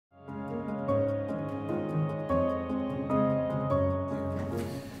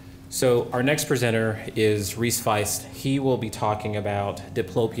So our next presenter is Reese Feist. He will be talking about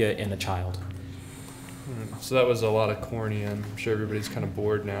diplopia in a child. So that was a lot of corny, and I'm sure everybody's kind of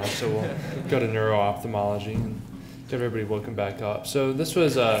bored now. So we'll go to neuro-ophthalmology and get everybody woken back up. So this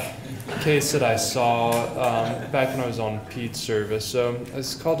was a case that I saw back when I was on Pete's service. So I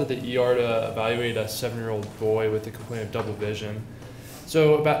was called to the ER to evaluate a 7-year-old boy with a complaint of double vision.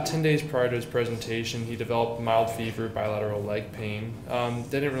 So about 10 days prior to his presentation, he developed mild fever, bilateral leg pain.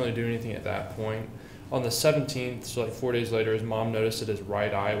 They didn't really do anything at that point. On the 17th, so like 4 days later, his mom noticed that his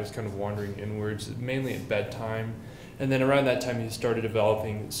right eye was kind of wandering inwards, mainly at bedtime. And then around that time, he started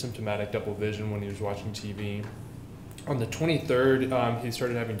developing symptomatic double vision when he was watching TV. On the 23rd, he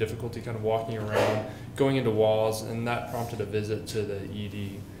started having difficulty kind of walking around, going into walls, and that prompted a visit to the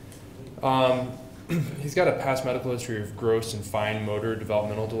ED. He's got a past medical history of gross and fine motor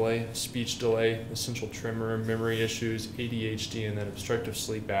developmental delay, speech delay, essential tremor, memory issues, ADHD, and then obstructive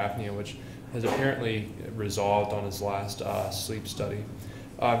sleep apnea, which has apparently resolved on his last sleep study.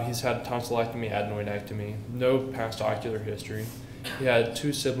 He's had tonsillectomy, adenoidectomy, no past ocular history. He had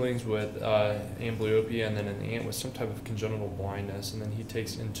 2 siblings with amblyopia and then an aunt with some type of congenital blindness, and then he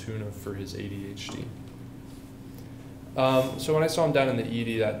takes Intuna for his ADHD. So when I saw him down in the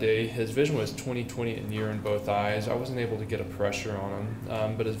ED that day, his vision was 20/20 and near in both eyes. I wasn't able to get a pressure on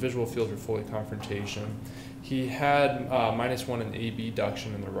him, but his visual fields were fully confrontation. He had -1 in AB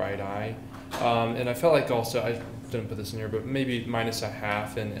duction in the right eye, and I felt like also, I didn't put this in here, but maybe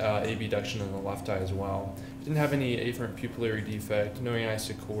 -0.5 in AB duction in the left eye as well. He didn't have any afferent pupillary defect, no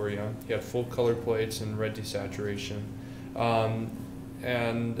anisocoria. He had full color plates and red desaturation.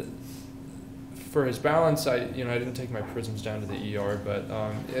 And for his balance, I didn't take my prisms down to the ER, but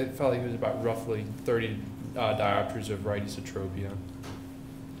it felt like he was about roughly 30 diopters of right esotropia.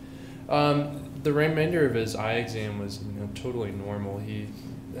 The remainder of his eye exam was totally normal. He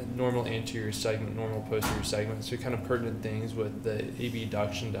had normal anterior segment, normal posterior segment, so kind of pertinent things with the AB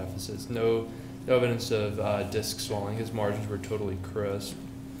duction deficits. No evidence of disc swelling. His margins were totally crisp.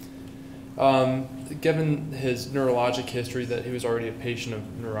 Given his neurologic history, that he was already a patient of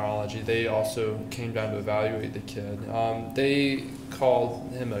neurology, they also came down to evaluate the kid. They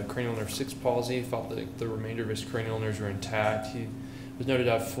called him a cranial nerve 6 palsy, felt that the remainder of his cranial nerves were intact. He was noted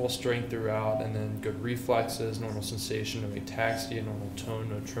to have full strength throughout, and then good reflexes, normal sensation, no ataxia, normal tone,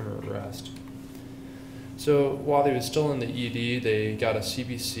 no tremor or rest. So while he was still in the ED, they got a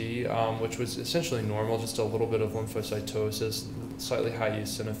CBC, which was essentially normal, just a little bit of lymphocytosis, slightly high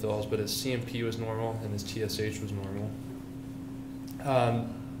eosinophils, but his CMP was normal and his TSH was normal.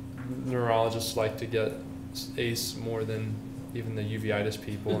 Neurologists like to get ACE more than even the uveitis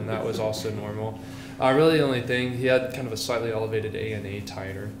people, and that was also normal. Really the only thing, he had kind of a slightly elevated ANA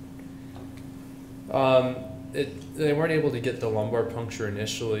titer. They weren't able to get the lumbar puncture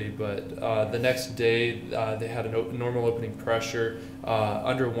initially, but the next day they had a normal opening pressure,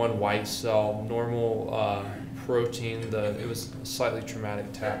 under 1 white cell, normal protein. It was a slightly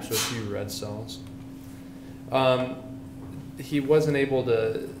traumatic tap, so a few red cells. He wasn't able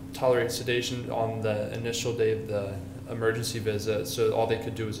to tolerate sedation on the initial day of the emergency visit, so all they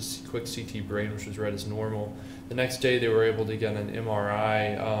could do was a quick CT brain, which was read as normal. The next day they were able to get an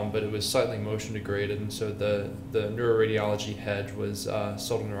MRI, but it was slightly motion degraded, and so the neuroradiology hedge was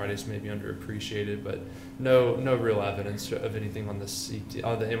subtle neuritis, maybe underappreciated, but no real evidence of anything on the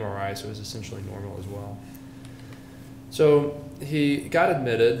MRI, so it was essentially normal as well. So he got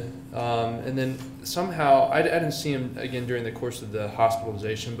admitted, and then somehow, I didn't see him again during the course of the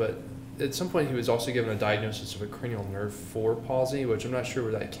hospitalization, but at some point he was also given a diagnosis of a cranial nerve 4 palsy, which I'm not sure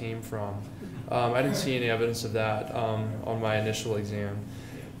where that came from. I didn't see any evidence of that on my initial exam.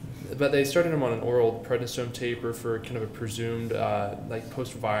 But they started him on an oral prednisone taper for kind of a presumed like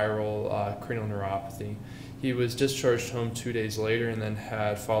post-viral cranial neuropathy. He was discharged home 2 days later and then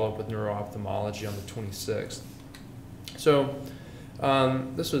had follow-up with neuro-ophthalmology on the 26th. So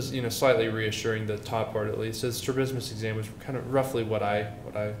this was slightly reassuring, the top part at least. His strabismus exam was kind of roughly what I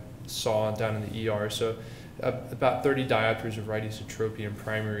saw down in the ER. So about 30 diopters of right esotropia in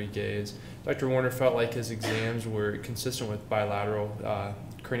primary gaze. Dr. Warner felt like his exams were consistent with bilateral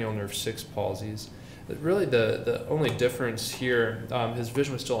cranial nerve 6 palsies. Really the only difference here, his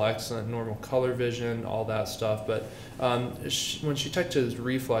vision was still excellent, normal color vision, all that stuff, but when she checked his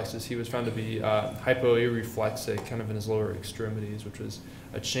reflexes, he was found to be hypoareflexic, kind of in his lower extremities, which was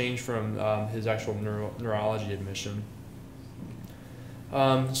a change from his actual neurology admission.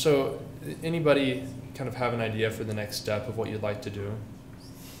 So anybody kind of have an idea for the next step of what you'd like to do?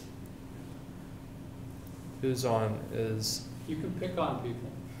 Who's on is... You can pick on people.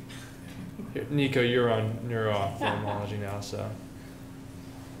 Here, Nico, you're on neuro-ophthalmology now, so.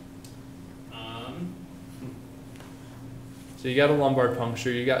 So you got a lumbar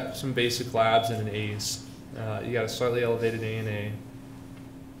puncture, you got some basic labs and an ACE. You got a slightly elevated ANA.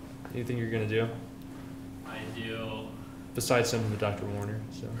 Anything you're going to do? I do. Besides send them to Dr. Warner.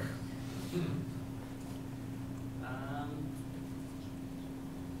 So.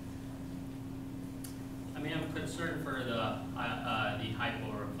 I mean, I'm concerned for the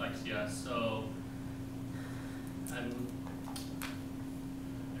hyporeflexia, so I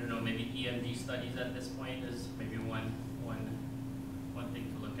don't know, maybe EMG studies at this point is maybe one thing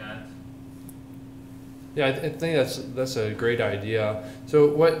to look at. Yeah, I think that's a great idea. So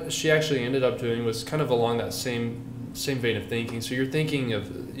what she actually ended up doing was kind of along that same vein of thinking. So you're thinking of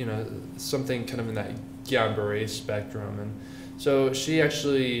something kind of in that Guillain-Barré spectrum, and so she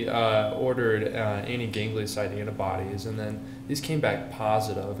actually ordered anti-ganglioside antibodies, and then these came back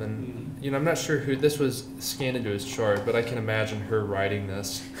positive. And I'm not sure who this was scanned into his chart, but I can imagine her writing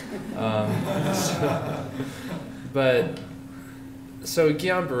this. So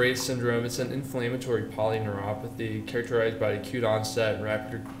Guillain-Barré syndrome, it's an inflammatory polyneuropathy characterized by acute onset and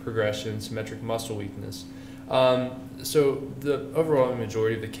rapid progression, symmetric muscle weakness. So the overall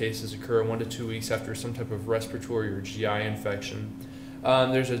majority of the cases occur 1 to 2 weeks after some type of respiratory or GI infection.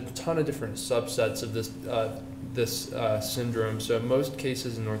 There's a ton of different subsets of this syndrome. So most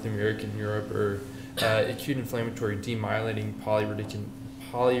cases in North America and Europe are acute inflammatory demyelinating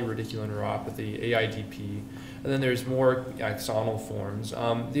polyradicular neuropathy, AIDP. And then there's more axonal forms.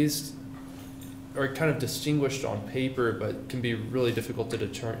 These are kind of distinguished on paper, but can be really difficult to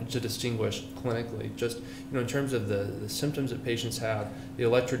distinguish clinically. Just in terms of the symptoms that patients have, the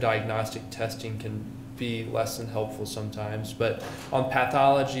electrodiagnostic testing can be less than helpful sometimes. But on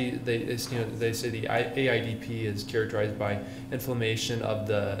pathology, they say the AIDP is characterized by inflammation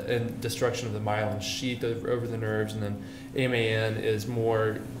and destruction of the myelin sheath over the nerves, and then MAN is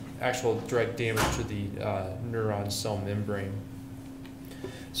more actual direct damage to the neuron cell membrane.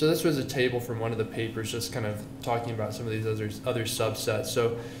 So this was a table from one of the papers just kind of talking about some of these other subsets.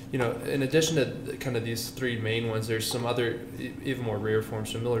 So, in addition to kind of these three main ones, there's some other even more rare forms.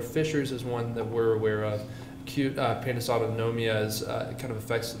 So Miller-Fisher's is one that we're aware of. Acute pandysautonomia is kind of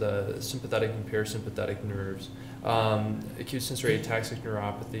affects the sympathetic and parasympathetic nerves. Acute sensory ataxic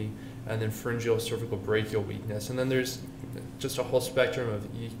neuropathy, and then pharyngeal cervical brachial weakness. And then there's just a whole spectrum of,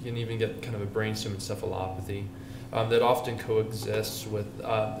 you can even get kind of a brainstem encephalopathy that often coexists with,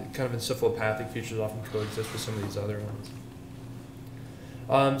 kind of encephalopathic features often coexist with some of these other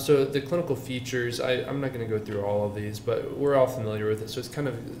ones. So the clinical features, I'm not going to go through all of these, but we're all familiar with it. So it's kind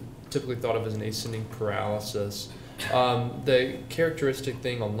of typically thought of as an ascending paralysis. The characteristic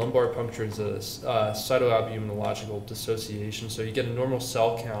thing on lumbar puncture is a cytoalbuminological dissociation. So you get a normal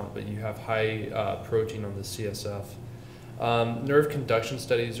cell count, but you have high protein on the CSF. Nerve conduction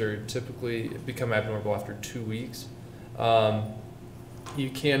studies are typically become abnormal after 2 weeks. You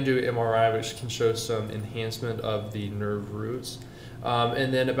can do MRI, which can show some enhancement of the nerve roots.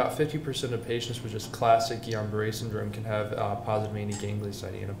 And then about 50% of patients with just classic Guillain-Barré syndrome can have positive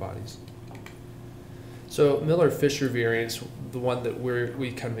anti-ganglioside antibodies. So Miller-Fisher variants, the one that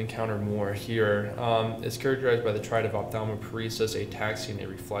we kind of encounter more here, is characterized by the trait of ophthalmoparesis, ataxia, and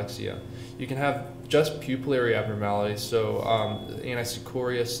areflexia. You can have just pupillary abnormalities, so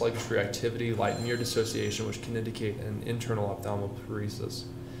anisocoria, sluggish reactivity, light near dissociation, which can indicate an internal ophthalmoparesis.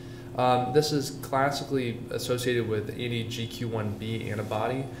 This is classically associated with anti-GQ1B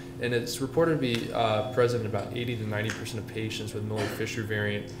antibody, and it's reported to be present in about 80 to 90% of patients with Miller-Fisher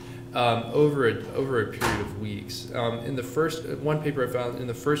variant over a period of weeks. In the first one paper I found, in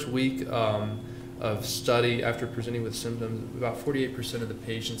the first week of study after presenting with symptoms, about 48% of the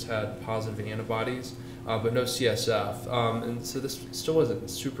patients had positive antibodies, but no CSF. And so this still wasn't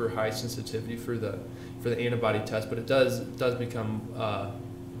super high sensitivity for the antibody test, but it does become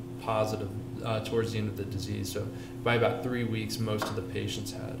positive towards the end of the disease. So by about 3 weeks, most of the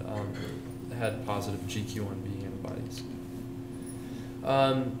patients had positive GQ1B antibodies.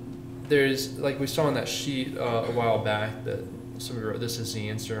 There's, like we saw on that sheet a while back that somebody wrote, this is the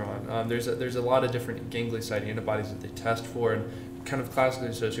answer on. There's a lot of different ganglioside antibodies that they test for, and kind of classically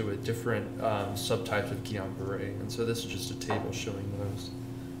associated with different subtypes of Guillain-Barré. And so this is just a table showing those.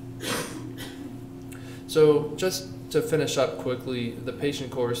 So just to finish up quickly, the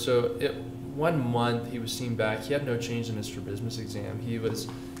patient course. So 1 month he was seen back. He had no change in his strabismus exam. He was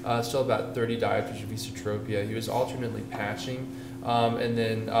still about 30 diopters of esotropia. He was alternately patching, and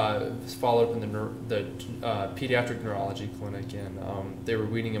then followed up in the pediatric neurology clinic, and they were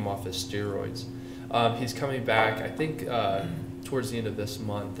weaning him off his steroids. He's coming back, I think, towards the end of this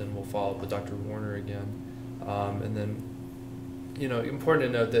month, and we'll follow up with Dr. Warner again. And then,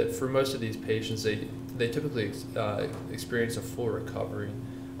 important to note that for most of these patients, they they typically experience a full recovery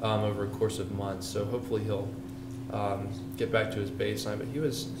over a course of months. So hopefully he'll get back to his baseline. But he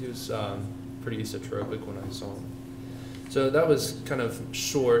was pretty esotropic when I saw him. So that was kind of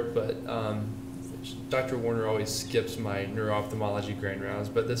short, but Dr. Warner always skips my neuro-ophthalmology grand rounds,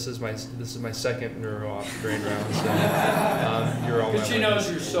 but this is my second neuro-op grand round. So, you're all. But she knows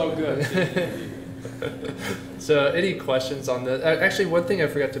you're so good. So, any questions on this? Actually, one thing I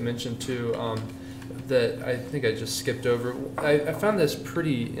forgot to mention too, that I think I just skipped over. I found this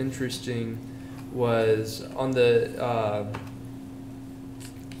pretty interesting. Was on the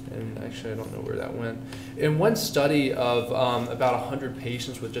and actually I don't know where that went. In one study of about 100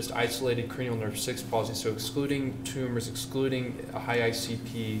 patients with just isolated cranial nerve 6 palsy, so excluding tumors, excluding a high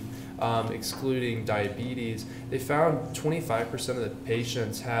ICP, excluding diabetes, they found 25% of the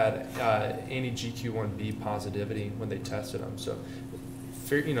patients had anti-GQ1B positivity when they tested them. So,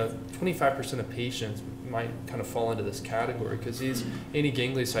 25% of patients might kind of fall into this category because these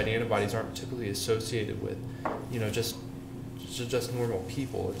anti-ganglioside antibodies aren't typically associated with, just normal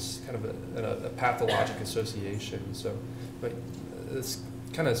people. It's kind of a pathologic association. So, but it's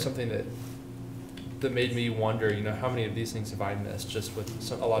kind of something that made me wonder, how many of these things have I missed just with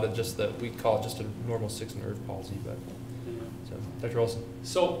a lot of just we call it just a normal 6 nerve palsy. But so, Dr. Olson.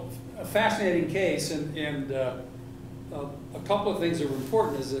 So, a fascinating case, and a couple of things that were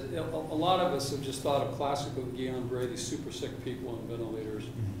important is that a lot of us have just thought of classical Guillain-Barré, these super sick people on ventilators,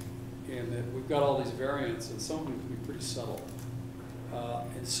 and that we've got all these variants, and some of them can be pretty subtle.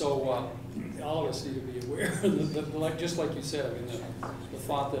 And so all of us need to be aware, just like you said, I mean, the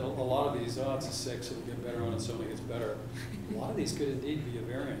thought that a lot of these, it's a 6, it'll get better on its own, it gets better. A lot of these could indeed be a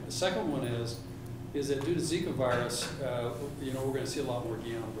variant. The second one is that due to Zika virus, we're going to see a lot more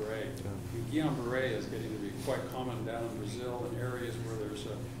Guillain-Barré. Guillain-Barré is getting to be quite common down in Brazil in areas where there's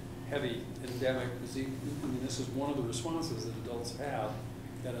a heavy endemic Zika. I mean, this is one of the responses that adults have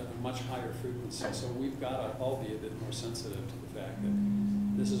at a much higher frequency. So we've got to all be a bit more sensitive to the fact that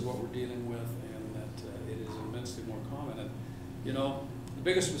this is what we're dealing with and that it is immensely more common. And, the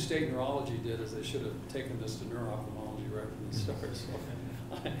biggest mistake neurology did is they should have taken this to neuro-ophthalmology right from the start. So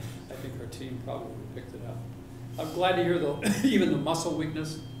I think our team probably picked it up. I'm glad to hear, though, even the muscle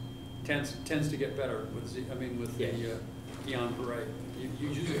weakness tends to get better with the Guillain-Barré. You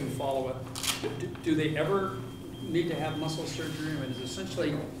usually can follow it. Do they ever need to have muscle surgery? I mean,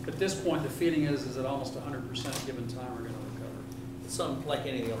 essentially, at this point, the feeling is that almost 100% given time are going to recover. Some, like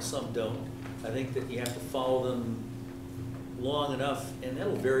anything else, some don't. I think that you have to follow them long enough, and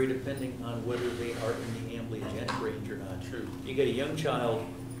that'll vary depending on whether they are in the amblyogenic range or not. True. You get a young child,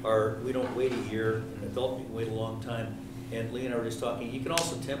 or we don't wait a year, an adult we can wait a long time, and Lee and I were just talking, you can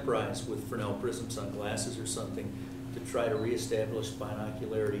also temporize with Fresnel prism sunglasses or something to try to reestablish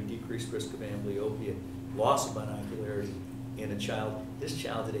binocularity, decreased risk of amblyopia, loss of binocularity in a child. This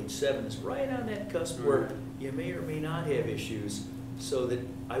child at age 7 is right on that cusp where you may or may not have issues, so that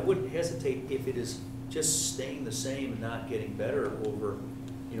I wouldn't hesitate if it is just staying the same and not getting better over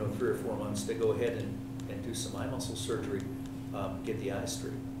 3 or 4 months to go ahead and do some eye muscle surgery, get the eyes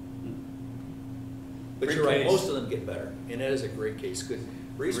straight. But you're right, most of them get better, and that is a great case. Good.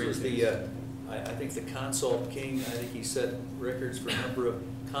 Reese was I think the consult king. I think he set records for a number of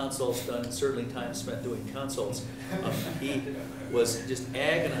consults done, and certainly time spent doing consults. He was just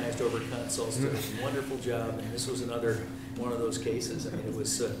agonized over consults, did a wonderful job, and this was another one of those cases. I mean, it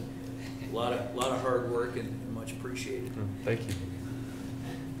was a lot of hard work and much appreciated. Thank you.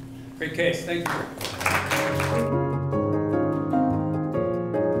 Great case. Thank you.